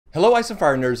Hello Ice and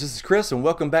Fire Nerds, this is Chris and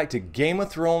welcome back to Game of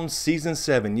Thrones Season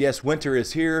 7. Yes, winter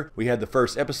is here. We had the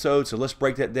first episode, so let's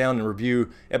break that down and review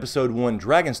Episode 1,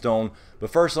 Dragonstone. But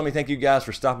first, let me thank you guys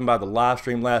for stopping by the live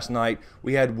stream last night.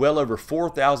 We had well over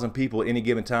 4,000 people at any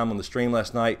given time on the stream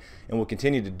last night, and we'll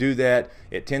continue to do that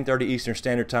at 10:30 Eastern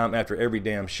Standard Time after every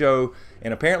damn show.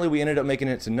 And apparently we ended up making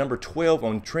it to number 12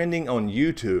 on trending on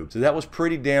YouTube. So that was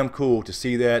pretty damn cool to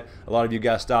see that. A lot of you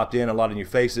guys stopped in, a lot of new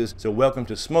faces. So welcome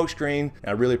to Smokescreen.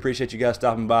 I really appreciate you guys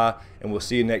stopping by, and we'll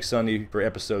see you next Sunday for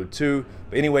Episode 2.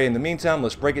 But anyway, in the meantime,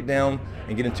 let's break it down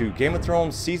and get into Game of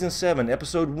Thrones Season 7,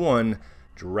 Episode 1,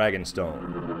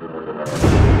 Dragonstone.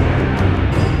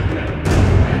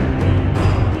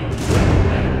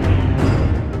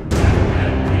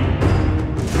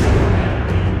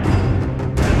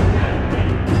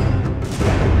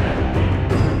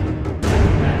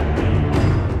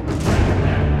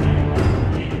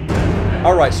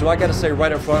 Alright, so I gotta say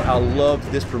right up front, I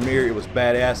loved this premiere. It was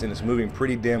badass and it's moving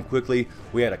pretty damn quickly.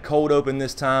 We had a cold open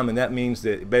this time, and that means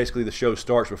that basically the show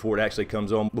starts before it actually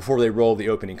comes on, before they roll the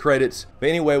opening credits. But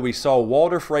anyway, we saw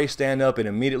Walder Frey stand up, and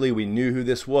immediately we knew who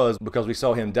this was because we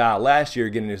saw him die last year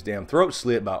getting his damn throat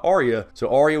slit by Arya. So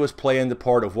Arya was playing the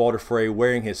part of Walder Frey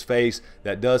wearing his face.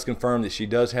 That does confirm that she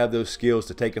does have those skills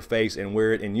to take a face and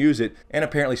wear it and use it, and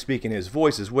apparently speak in his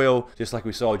voice as well, just like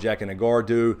we saw Jack and Agar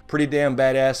do. Pretty damn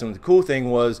badass, and the cool thing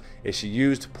was she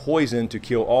used poison to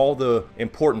kill all the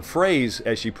important Freys,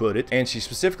 as she put it, and she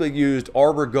specifically used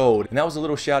Arbor Gold. And that was a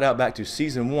little shout out back to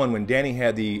Season 1 when Dany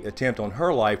had the attempt on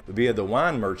her life via the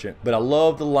wine merchant. But I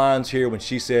love the lines here when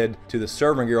she said to the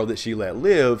servant girl that she let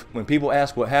live, when people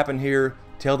ask what happened here,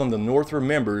 tell them the North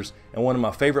remembers. And one of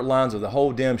my favorite lines of the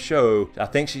whole damn show, I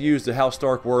think she used the House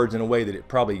Stark words in a way that it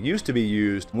probably used to be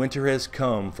used: winter has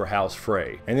come for House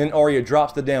Frey. And then Arya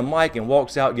drops the damn mic and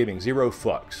walks out giving zero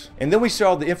fucks. And then we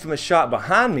saw the infamous shot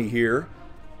behind me here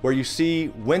where you see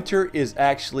winter is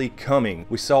actually coming.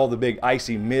 We saw the big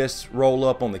icy mist roll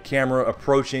up on the camera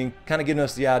approaching, kind of giving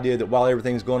us the idea that while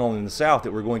everything's going on in the south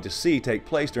that we're going to see take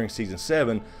place during Season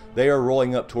 7, they are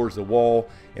rolling up towards the wall.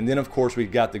 And then of course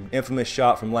we've got the infamous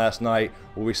shot from last night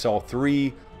where we saw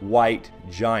 3 white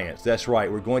giants. That's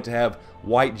right, we're going to have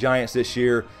white giants this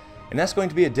year. And that's going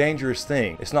to be a dangerous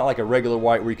thing. It's not like a regular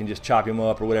white where you can just chop him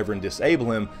up or whatever and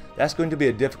disable him. That's going to be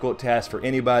a difficult task for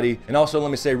anybody. And also let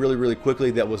me say really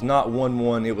quickly, that was not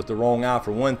 1-1. It was the wrong eye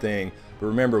for one thing. But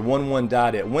remember, 1-1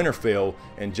 died at Winterfell,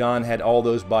 and Jon had all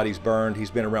those bodies burned. He's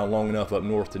been around long enough up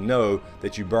north to know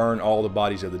that you burn all the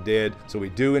bodies of the dead. So we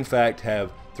do in fact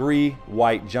have 3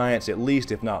 white giants at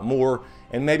least, if not more.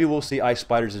 And maybe we'll see ice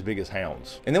spiders as big as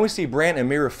hounds. And then we see Bran and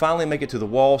Meera finally make it to the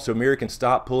wall so Meera can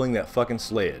stop pulling that fucking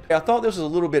sled. I thought this was a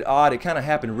little bit odd. It kind of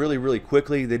happened really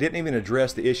quickly. They didn't even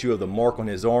address the issue of the mark on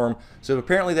his arm, so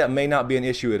apparently that may not be an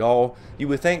issue at all. You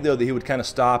would think though that he would kind of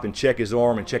stop and check his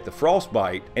arm and check the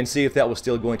frostbite and see if that was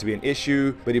still going to be an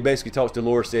issue, but he basically talks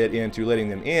Dolorous Edd into letting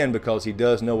them in because he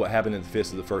does know what happened in the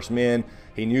Fist of the First Men.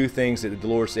 He knew things that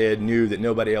Dolorous Edd knew that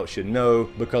nobody else should know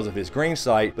because of his green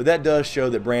sight, but that does show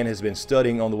that Bran has been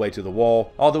studying on the way to the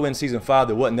wall, although in Season 5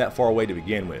 they wasn't that far away to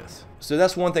begin with. So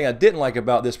that's one thing I didn't like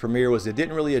about this premiere, was it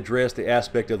didn't really address the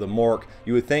aspect of the mark.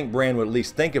 You would think Bran would at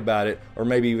least think about it, or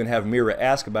maybe even have Meera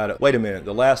ask about it. Wait a minute,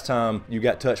 the last time you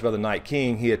got touched by the Night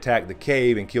King, he attacked the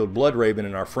cave and killed Bloodraven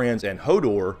and our friends and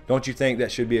Hodor. Don't you think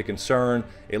that should be a concern?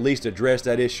 At least address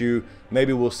that issue.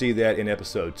 Maybe we'll see that in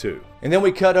Episode 2. And then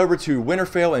we cut over to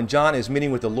Winterfell, and Jon is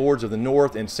meeting with the Lords of the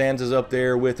North, and Sansa's up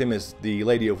there with him as the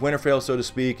Lady of Winterfell, so to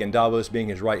speak, and Davos being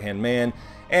his right-hand man.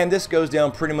 And this goes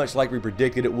down pretty much like we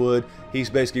predicted it would. He's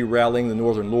basically rallying the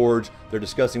Northern Lords. They're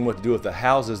discussing what to do with the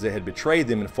houses that had betrayed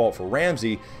them and fought for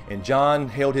Ramsay, and Jon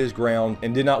held his ground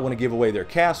and did not want to give away their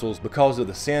castles because of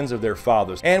the sins of their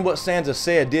fathers. And what Sansa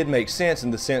said did make sense,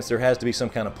 in the sense there has to be some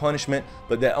kind of punishment,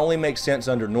 but that only makes sense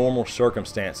under normal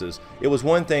circumstances. It was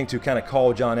one thing to kind of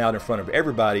call Jon out in front of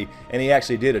everybody, and he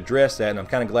actually did address that, and I'm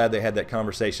kind of glad they had that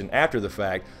conversation after the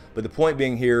fact. But the point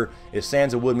being here is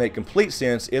Sansa would make complete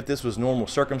sense if this was normal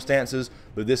circumstances,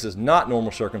 but this is not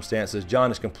normal circumstances. Jon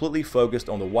is completely focused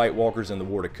on the White Walkers and the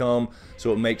war to come,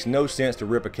 so it makes no sense to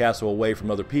rip a castle away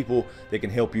from other people that can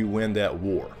help you win that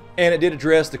war. And it did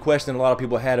address the question a lot of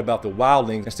people had about the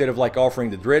wildlings. Instead of like offering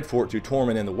the Dreadfort to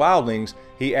Tormund and the wildlings,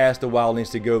 he asked the wildlings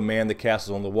to go man the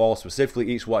castles on the wall, specifically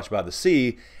Eastwatch by the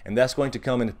Sea, and that's going to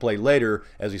come into play later,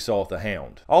 as we saw with the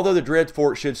Hound. Although the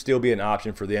Dreadfort should still be an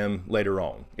option for them later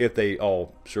on, if they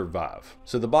all survive.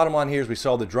 So the bottom line here is we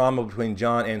saw the drama between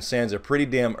Jon and Sansa pretty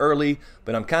damn early,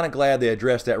 but I'm kind of glad they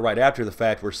addressed that right after the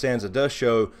fact, where Sansa does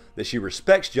show that she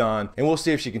respects Jon, and we'll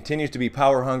see if she continues to be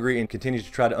power hungry and continues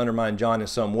to try to undermine Jon in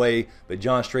some way. way, but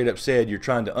Jon straight up said, "You're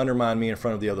trying to undermine me in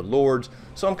front of the other lords."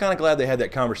 So I'm kind of glad they had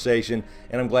that conversation,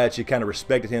 and I'm glad she kind of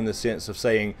respected him in the sense of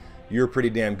saying, "You're pretty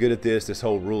damn good at this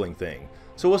whole ruling thing."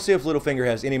 So we'll see if Littlefinger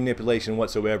has any manipulation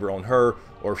whatsoever on her,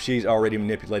 or if she's already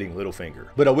manipulating Littlefinger.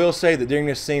 But I will say that during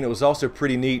this scene, it was also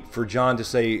pretty neat for Jon to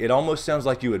say, "It almost sounds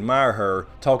like you admire her,"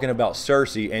 talking about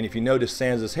Cersei. And if you notice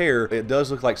Sansa's hair, it does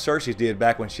look like Cersei's did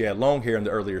back when she had long hair in the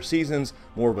earlier seasons,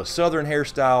 more of a southern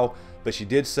hairstyle. But she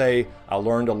did say, "I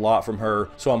learned a lot from her."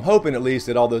 So I'm hoping at least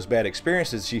that all those bad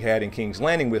experiences she had in King's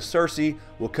Landing with Cersei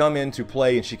will come into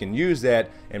play, and she can use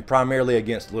that, and primarily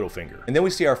against Littlefinger. And then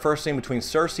we see our first scene between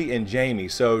Cersei and Jaime.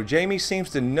 So Jaime seems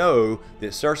to know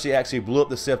that Cersei actually blew up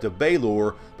the Sept of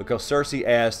Baelor, because Cersei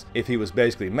asked if he was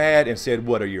basically mad and said,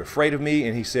 "What, are you afraid of me?"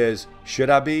 And he says, "Should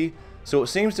I be?" So it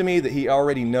seems to me that he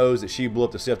already knows that she blew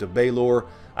up the Sept of Baelor.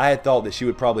 I had thought that she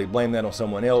would probably blame that on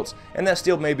someone else, and that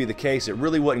still may be the case. It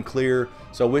really wasn't clear,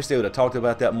 so I wish they would have talked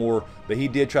about that more. But he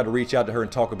did try to reach out to her and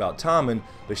talk about Tommen,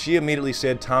 but she immediately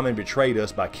said Tommen betrayed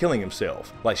us by killing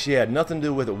himself, like she had nothing to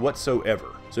do with it whatsoever.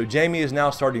 So Jaime is now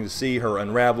starting to see her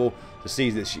unravel, to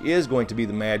see that she is going to be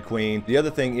the Mad Queen. The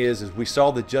other thing is we saw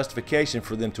the justification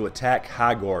for them to attack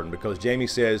Highgarden, because Jaime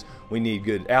says we need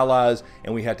good allies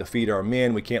and we have to feed our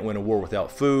men. We can't win a war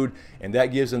without food, and that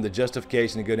gives them the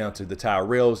justification to go down to the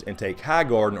Tyrells and take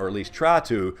Highgarden, or at least try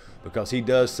to, because he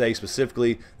does say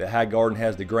specifically that Highgarden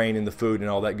has the grain and the food and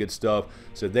all that good stuff.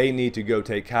 So they need to go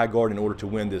take Highgarden in order to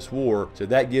win this war. So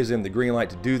that gives them the green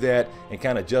light to do that and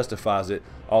kind of justifies it.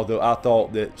 Although I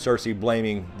thought that Cersei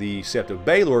blaming the Sept of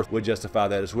Baelor would justify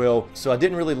that as well. So I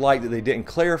didn't really like that they didn't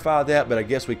clarify that, but I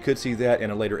guess we could see that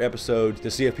in a later episode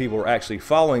to see if people are actually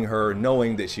following her,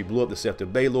 knowing that she blew up the Sept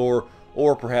of Baelor,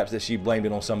 or perhaps that she blamed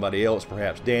it on somebody else,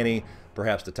 perhaps Dany,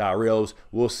 perhaps the Tyrells.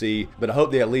 We'll see, but I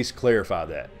hope they at least clarify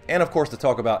that. And of course, to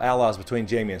talk about allies between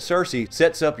Jaime and Cersei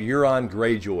sets up Euron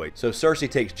Greyjoy. So Cersei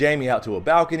takes Jaime out to a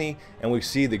balcony, and we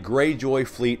see the Greyjoy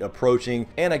fleet approaching,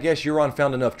 and I guess Euron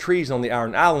found enough trees on the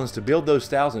Iron Islands to build those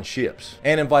 1,000 ships,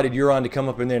 and invited Euron to come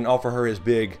up in there and offer her his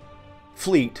big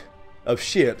fleet of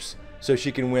ships so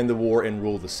she can win the war and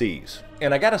rule the seas.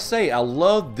 And I gotta say, I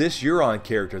love this Euron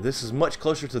character. This is much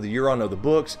closer to the Euron of the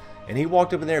books, and he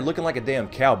walked up in there looking like a damn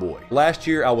cowboy. Last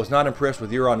year, I was not impressed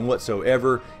with Euron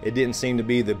whatsoever. It didn't seem to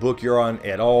be the book Euron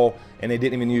at all, and they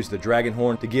didn't even use the dragon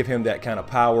horn to give him that kind of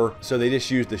power. So they just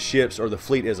used the ships or the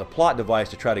fleet as a plot device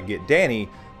to try to get Dany.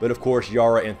 But of course,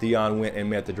 Yara and Theon went and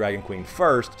met the Dragon Queen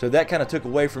first, so that kind of took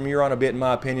away from Euron a bit in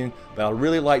my opinion, but I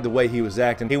really liked the way he was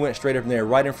acting. He went straight up in there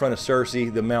right in front of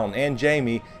Cersei, the Mountain, and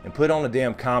Jaime, and put on a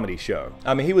damn comedy show.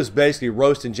 I mean, he was basically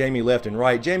roasting Jaime left and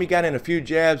right. Jaime got in a few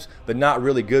jabs, but not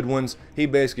really good ones. He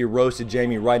basically roasted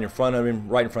Jaime right in front of him,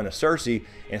 right in front of Cersei,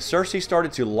 and Cersei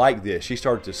started to like this. She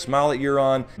started to smile at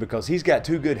Euron because he's got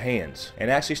two good hands,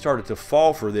 and actually started to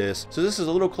fall for this. So this is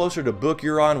a little closer to book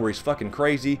Euron, where he's fucking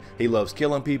crazy. He loves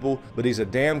killing people, but he's a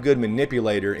damn good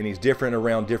manipulator, and he's different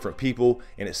around different people,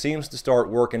 and it seems to start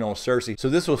working on Cersei. So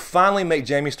this will finally make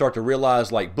Jaime start to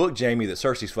realize, like book Jaime, that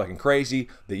Cersei's fucking crazy,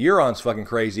 that Euron's fucking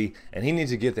crazy, and he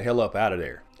needs to get the hell up out of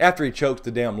there after he chokes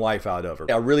the damn life out of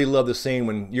her. I really love the scene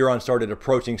when Euron started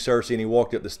approaching Cersei and he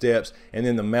walked up the steps, and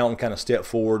then the Mountain kind of stepped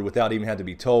forward without even having to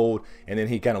be told, and then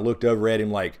he kind of looked over at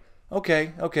him like,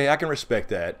 okay, I can respect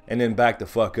that, and then back the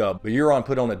fuck up. But Euron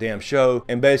put on a damn show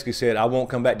and basically said, I won't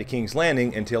come back to King's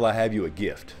Landing until I have you a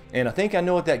gift. And I think I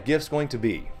know what that gift's going to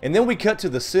be. And then we cut to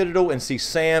the Citadel and see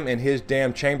Sam and his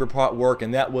damn chamber pot work,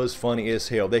 and that was funny as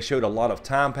hell. They showed a lot of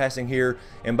time passing here,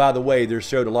 and by the way, there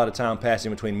showed a lot of time passing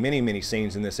between many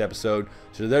scenes in this episode,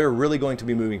 so they're really going to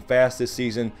be moving fast this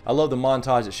season. I love the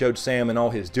montage that showed Sam and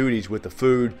all his duties with the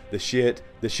food, the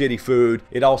shitty food.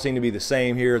 It all seemed to be the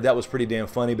same here. That was pretty damn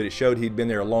funny, but it showed he'd been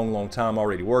there a long time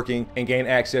already working, and gained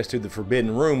access to the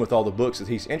Forbidden Room with all the books that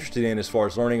he's interested in as far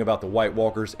as learning about the White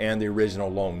Walkers and the original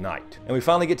Long Night. And we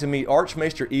finally get to meet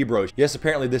Archmaester Ebrose. Yes,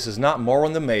 apparently this is not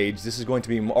Marwyn the Mage. This is going to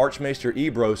be Archmaester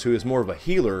Ebrose, who is more of a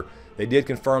healer. They did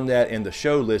confirm that in the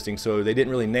show listing, so they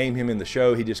didn't really name him in the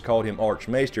show. He just called him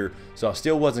Archmaester, so I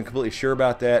still wasn't completely sure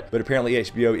about that, but apparently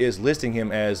HBO is listing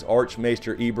him as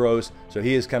Archmaester Ebrose, so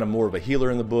he is kind of more of a healer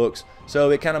in the books,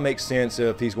 so it kind of makes sense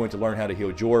if he's going to learn how to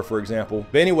heal Jorah, for example.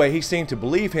 But anyway, he seemed to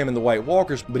believe him in the White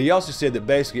Walkers, but he also said that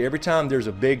basically every time there's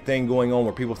a big thing going on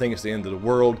where people think it's the end of the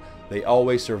world, they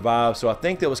always survive. So I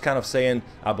think that was kind of saying,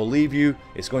 I believe you,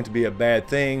 it's going to be a bad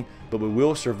thing, but we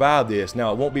will survive this.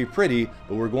 Now, it won't be pretty,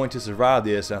 but we're going to survive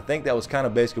this. And I think that was kind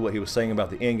of basically what he was saying about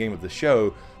the end game of the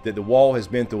show, that the wall has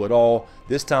been through it all.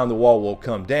 This time the wall will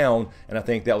come down, and I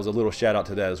think that was a little shout out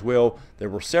to that as well. There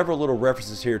were several little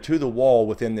references here to the wall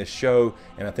within this show,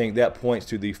 and I think that points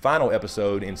to the final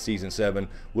episode in season 7,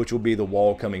 which will be the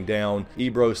wall coming down.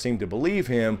 Ebro seemed to believe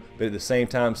him, but at the same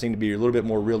time seemed to be a little bit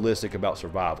more realistic about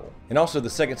survival. And also, the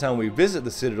second time we visit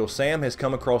the Citadel, Sam has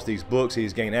come across these books.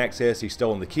 He's gained access, he's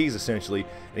stolen the keys essentially,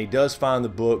 and he does find the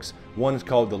books. One is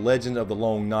called The Legend of the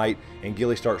Long Night, and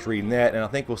Gilly starts reading that, and I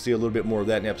think we'll see a little bit more of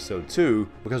that in episode 2,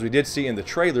 because we did see in the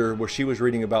trailer where she was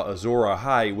reading about Azor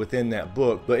Ahai within that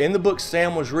book. But in the book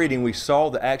Sam was reading, we saw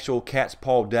the actual cat's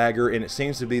paw dagger, and it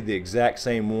seems to be the exact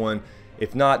same one.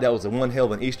 If not, that was a one hell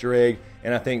of an Easter egg,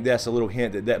 and I think that's a little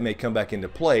hint that that may come back into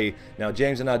play. Now,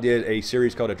 James and I did a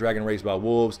series called A Dragon Raised by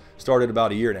Wolves, started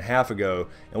about a year and a half ago,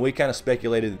 and we kind of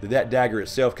speculated that that dagger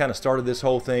itself kind of started this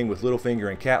whole thing with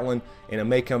Littlefinger and Catelyn, and it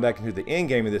may come back into the end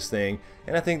game of this thing,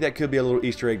 and I think that could be a little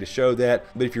Easter egg to show that.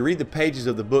 But if you read the pages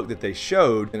of the book that they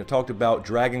showed, and it talked about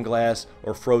dragon glass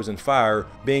or frozen fire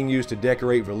being used to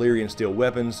decorate Valyrian steel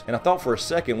weapons, and I thought for a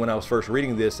second when I was first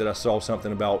reading this that I saw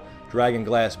something about dragon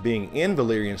glass being in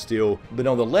Valyrian steel, but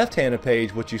on the left-hand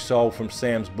page, what you saw from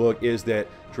Sam's book is that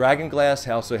dragon glass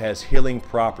also has healing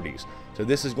properties. So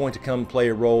this is going to come play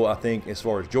a role, I think, as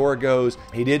far as Jorah goes.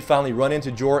 He did finally run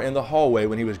into Jorah in the hallway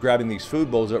when he was grabbing these food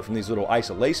bowls up from these little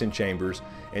isolation chambers,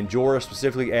 and Jorah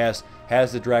specifically asked,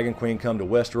 has the Dragon Queen come to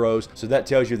Westeros? So that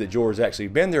tells you that Jorah's actually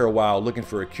been there a while looking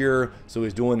for a cure, so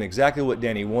he's doing exactly what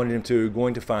Dany wanted him to,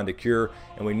 going to find a cure,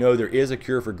 and we know there is a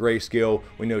cure for grayscale.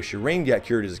 We know Shireen got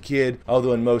cured as a kid,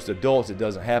 although in most adults it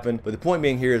doesn't happen. But the point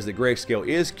being here is that grayscale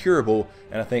is curable,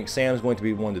 and I think Sam's going to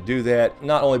be one to do that,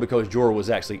 not only because Jorah was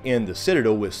actually in the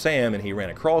Citadel with Sam and he ran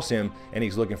across him and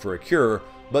he's looking for a cure,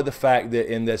 but the fact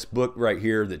that in this book right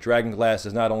here that dragon glass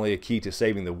is not only a key to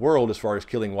saving the world as far as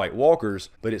killing White Walkers,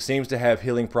 but it seems to have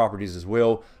healing properties as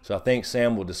well. So I think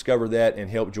Sam will discover that and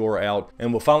help Jorah out,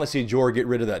 and we'll finally see Jorah get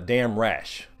rid of that damn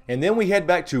rash. And then we head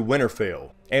back to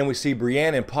Winterfell, and we see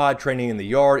Brienne and Pod training in the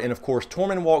yard, and of course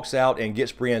Tormund walks out and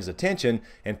gets Brienne's attention,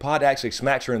 and Pod actually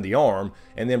smacks her in the arm,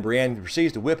 and then Brienne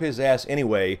proceeds to whip his ass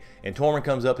anyway, and Tormund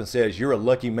comes up and says, "You're a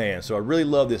lucky man." So I really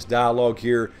love this dialogue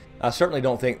here. I certainly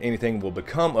don't think anything will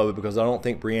become of it because I don't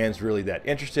think Brienne's really that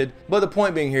interested. But the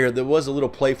point being here, there was a little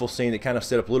playful scene that kind of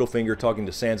set up Littlefinger talking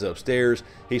to Sansa upstairs.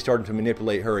 He's starting to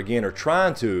manipulate her again, or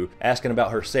trying to, asking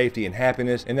about her safety and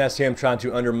happiness, and that's him trying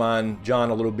to undermine Jon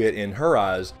a little bit in her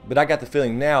eyes. But I got the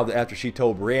feeling now that after she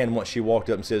told Brienne, once she walked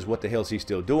up and says, "What the hell is he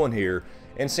still doing here?"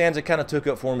 And Sansa kind of took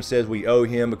up for him and says, "We owe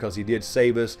him because he did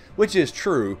save us," which is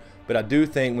true. But I do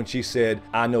think when she said,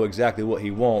 "I know exactly what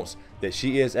he wants," that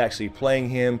she is actually playing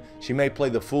him. She may play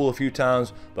the fool a few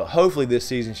times, but hopefully this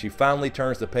season she finally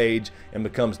turns the page and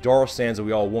becomes Darth Sansa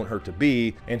we all want her to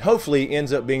be, and hopefully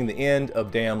ends up being the end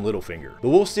of damn Littlefinger. But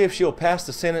we'll see if she'll pass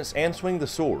the sentence and swing the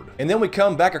sword. And then we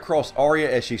come back across Arya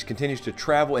as she continues to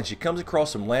travel, and she comes across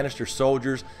some Lannister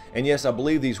soldiers. And yes, I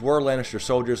believe these were Lannister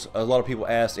soldiers. A lot of people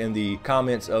asked in the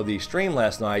comments of the stream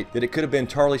last night that it could have been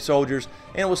Tarly soldiers,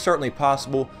 and it was certainly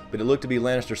possible, but it looked to be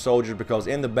Lannister soldiers because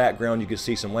in the background you could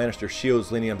see some Lannister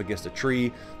shields leaning up against a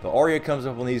tree. But Arya comes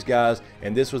up on these guys,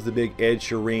 and this was the big Ed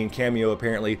Sheeran cameo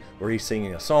apparently, where he's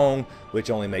singing a song, which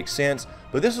only makes sense.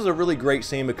 But this was a really great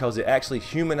scene because it actually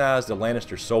humanized the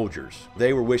Lannister soldiers.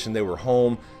 They were wishing they were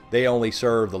home. They only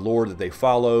serve the lord that they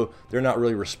follow. They're not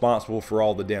really responsible for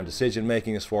all the damn decision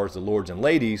making as far as the lords and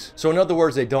ladies. So in other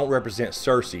words, they don't represent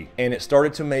Cersei. And it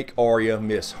started to make Arya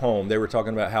miss home. They were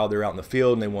talking about how they're out in the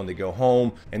field and they wanted to go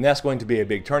home. And that's going to be a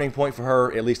big turning point for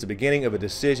her, at least the beginning of a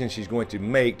decision she's going to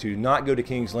make to not go to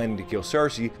King's Landing to kill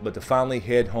Cersei, but to finally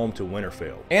head home to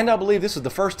Winterfell. And I believe this is the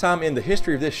first time in the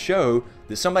history of this show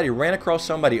that somebody ran across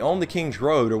somebody on the King's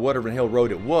Road, or whatever the hell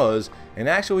road it was, and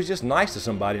actually was just nice to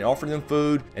somebody and offered them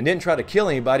food and didn't try to kill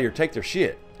anybody or take their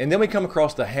shit. And then we come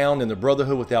across the Hound and the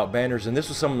Brotherhood Without Banners, and this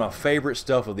was some of my favorite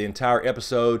stuff of the entire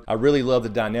episode. I really love the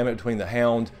dynamic between the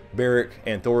Hound, Beric,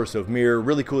 and Thoros of Myr.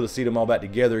 Really cool to see them all back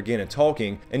together again and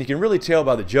talking. And you can really tell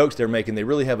by the jokes they're making, they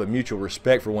really have a mutual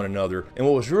respect for one another. And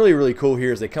what was really, really cool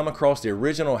here is they come across the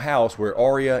original house where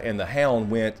Arya and the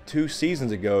Hound went 2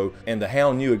 seasons ago, and the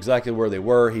Hound knew exactly where they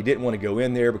were. He didn't want to go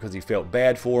in there because he felt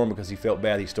bad for them, because he felt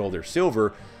bad he stole their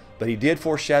silver. But he did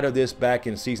foreshadow this back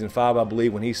in season 5, I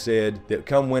believe, when he said that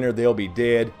come winter they'll be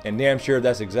dead, and damn sure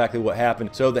that's exactly what happened.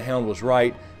 So the Hound was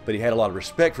right. but he had a lot of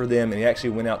respect for them, and he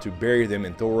actually went out to bury them,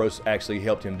 and Thoros actually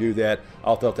helped him do that.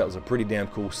 I thought that was a pretty damn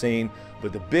cool scene.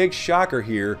 But the big shocker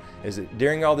here is that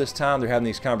during all this time they're having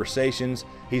these conversations,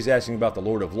 he's asking about the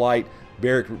Lord of Light.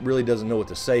 Beric really doesn't know what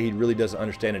to say. He really doesn't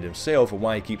understand it himself and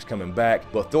why he keeps coming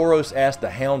back. But Thoros asked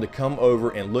the Hound to come over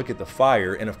and look at the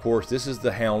fire. And of course, this is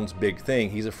the Hound's big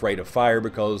thing. He's afraid of fire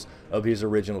because of his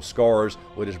original scars,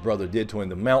 what his brother did to him in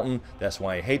the mountain. That's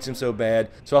why he hates him so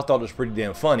bad. So I thought it was pretty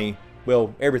damn funny.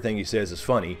 Well, everything he says is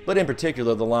funny, but in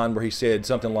particular the line where he said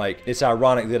something like, "It's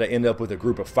ironic that I end up with a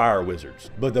group of fire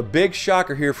wizards." But the big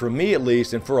shocker here, for me at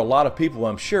least, and for a lot of people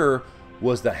I'm sure,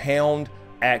 was the Hound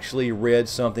actually read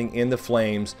something in the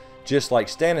flames, just like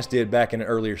Stannis did back in an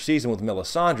earlier season with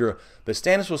Melisandre. But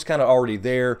Stannis was kind of already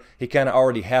there. He kind of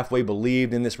already halfway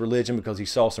believed in this religion because he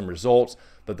saw some results.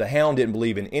 But the Hound didn't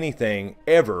believe in anything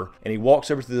ever, and he walks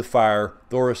over to the fire.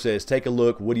 Thoros says, "Take a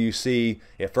look, what do you see?"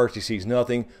 At first he sees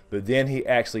nothing, but then he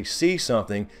actually sees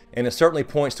something, and it certainly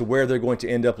points to where they're going to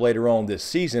end up later on this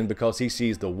season, because he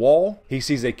sees the wall, he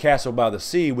sees a castle by the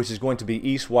sea, which is going to be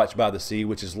Eastwatch by the sea,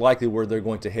 which is likely where they're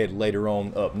going to head later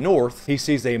on up north. He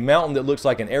sees a mountain that looks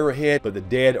like an arrowhead, but the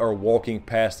dead are walking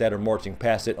past that or marching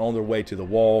past it on their way to the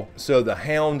wall. So the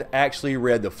Hound actually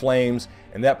read the flames,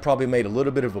 and that probably made a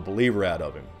little bit of a believer out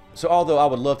of him. So although I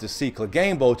would love to see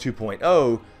Clegane Bowl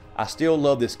 2.0, I still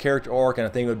love this character arc, and I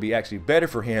think it would be actually better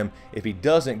for him if he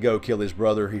doesn't go kill his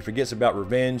brother. He forgets about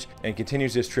revenge and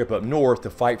continues this trip up north to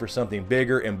fight for something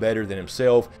bigger and better than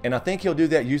himself, and I think he'll do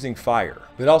that using fire.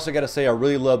 But I also got to say, I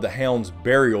really love the Hound's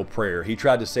burial prayer. He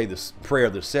tried to say the prayer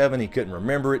of the seven, he couldn't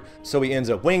remember it, so he ends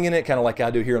up winging it, kind of like I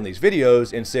do here on these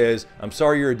videos, and says, "I'm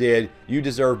sorry you're dead, you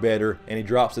deserve better," and he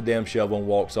drops the damn shovel and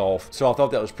walks off. So I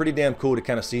thought that was pretty damn cool to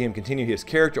kind of see him continue his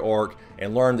character arc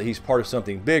and learn that he's part of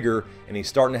something bigger, and he's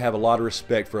starting to have a lot of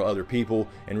respect for other people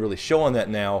and really showing that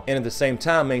now, and at the same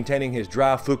time maintaining his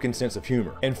dry fucking sense of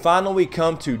humor. And finally we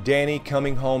come to Dany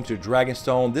coming home to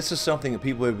Dragonstone. This is something that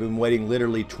people have been waiting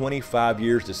literally 25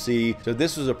 years to see, so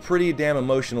this was a pretty damn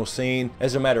emotional scene.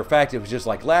 As a matter of fact, it was just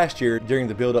like last year during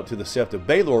the build up to the Sept of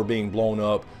Baelor being blown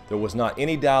up. There was not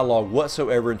any dialogue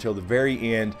whatsoever until the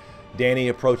very end. Dany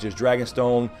approaches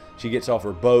Dragonstone, she gets off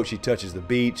her boat, she touches the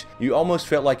beach. You almost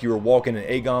felt like you were walking in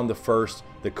Aegon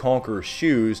the Conqueror's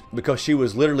shoes, because she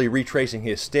was literally retracing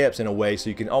his steps in a way, so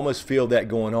you can almost feel that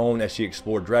going on as she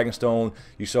explored Dragonstone.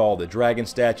 You saw all the dragon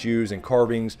statues and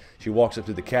carvings. She walks up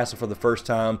to the castle for the first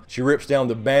time. She rips down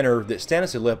the banner that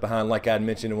Stannis had left behind, like I had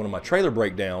mentioned in one of my trailer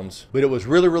breakdowns. But it was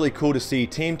really, really cool to see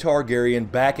Team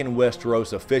Targaryen back in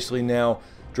Westeros officially now.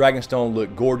 Dragonstone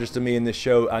looked gorgeous to me in this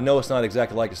show. I know it's not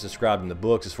exactly like it's described in the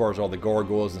books as far as all the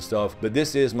gargoyles and stuff, but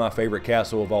this is my favorite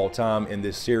castle of all time in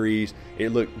this series. It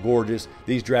looked gorgeous.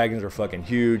 These dragons are fucking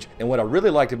huge. And what I really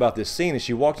liked about this scene is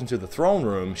she walks into the throne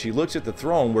room. She looks at the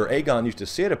throne where Aegon used to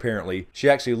sit apparently. She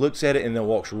actually looks at it and then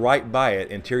walks right by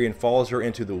it, and Tyrion follows her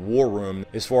into the war room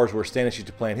as far as where Stannis used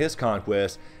to plan his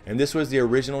conquest. And this was the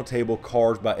original table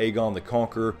carved by Aegon the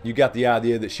Conqueror. You got the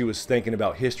idea that she was thinking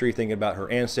about history, thinking about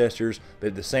her ancestors, but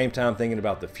at the same time thinking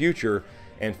about the future.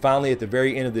 And finally, at the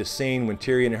very end of this scene, when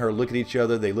Tyrion and her look at each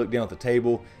other, they look down at the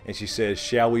table and she says,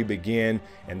 "Shall we begin?"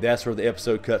 And that's where the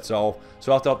episode cuts off.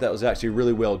 So I thought that was actually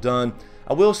really well done.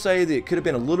 I will say that it could have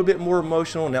been a little bit more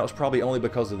emotional, and that was probably only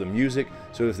because of the music.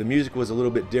 So if the music was a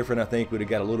little bit different, I think we'd have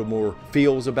got a little more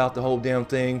feels about the whole damn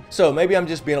thing. So maybe I'm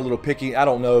just being a little picky. I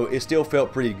don't know. It still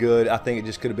felt pretty good. I think it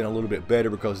just could have been a little bit better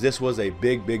because this was a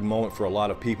big, big moment for a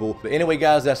lot of people. But anyway,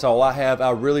 guys, that's all I have.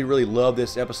 I really, really love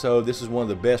this episode. This is one of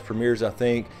the best premieres, I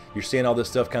think. You're seeing all this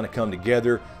stuff kind of come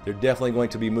together. They're definitely going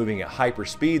to be moving at hyper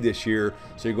speed this year,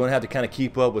 so you're going to have to kind of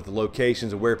keep up with the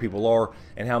locations of where people are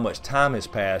and how much time has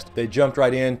passed. They jumped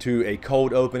right into a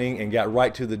cold opening and got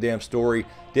right to the damn story.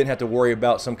 Didn't have to worry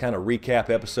about some kind of recap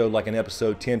episode like an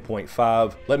episode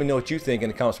 10.5. Let me know what you think in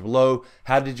the comments below.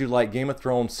 How did you like Game of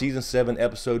Thrones Season 7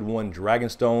 Episode 1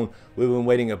 Dragonstone? We've been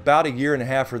waiting about a year and a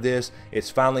half for this. It's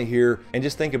finally here. And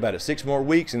just think about it. 6 more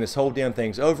weeks and this whole damn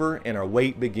thing's over and our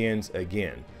wait begins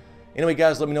again. Anyway,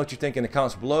 guys, let me know what you think in the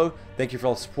comments below. Thank you for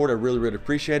all the support. I really, really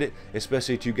appreciate it,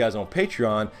 especially to you guys on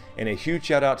Patreon. And a huge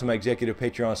shout out to my executive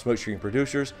Patreon smokescreen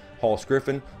producers,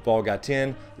 Griffin, Fall Guy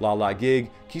 10, Lala Gig,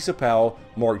 Kissa Powell,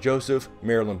 Marc Joseph,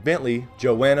 Marylin Bentley,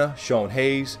 JoAnna, Sean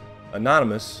Hayes,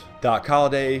 Anonymous, Doc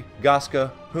Holliday,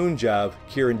 Goska, HoonJive,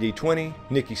 Kieran D20,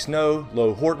 Nicki Snow,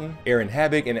 Lo Horton, Erin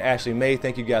Habig, and Ashley May.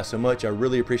 Thank you guys so much. I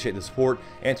really appreciate the support.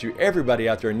 And to everybody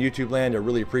out there in YouTube land, I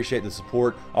really appreciate the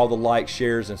support, all the likes,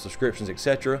 shares, and subscriptions,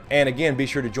 etc. And again, be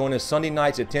sure to join us Sunday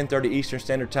nights at 10:30 Eastern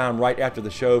Standard Time right after the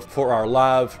show for our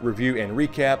live review and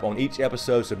recap on each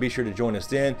episode, so be sure to join us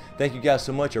then. Thank you guys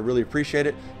so much. I really appreciate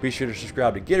it. Be sure to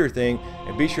subscribe to get everything,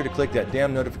 and be sure to click that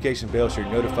damn notification bell so you're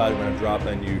notified when I drop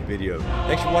a new video.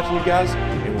 Thanks for watching, you guys,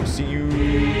 and we'll see you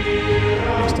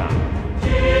next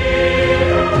time.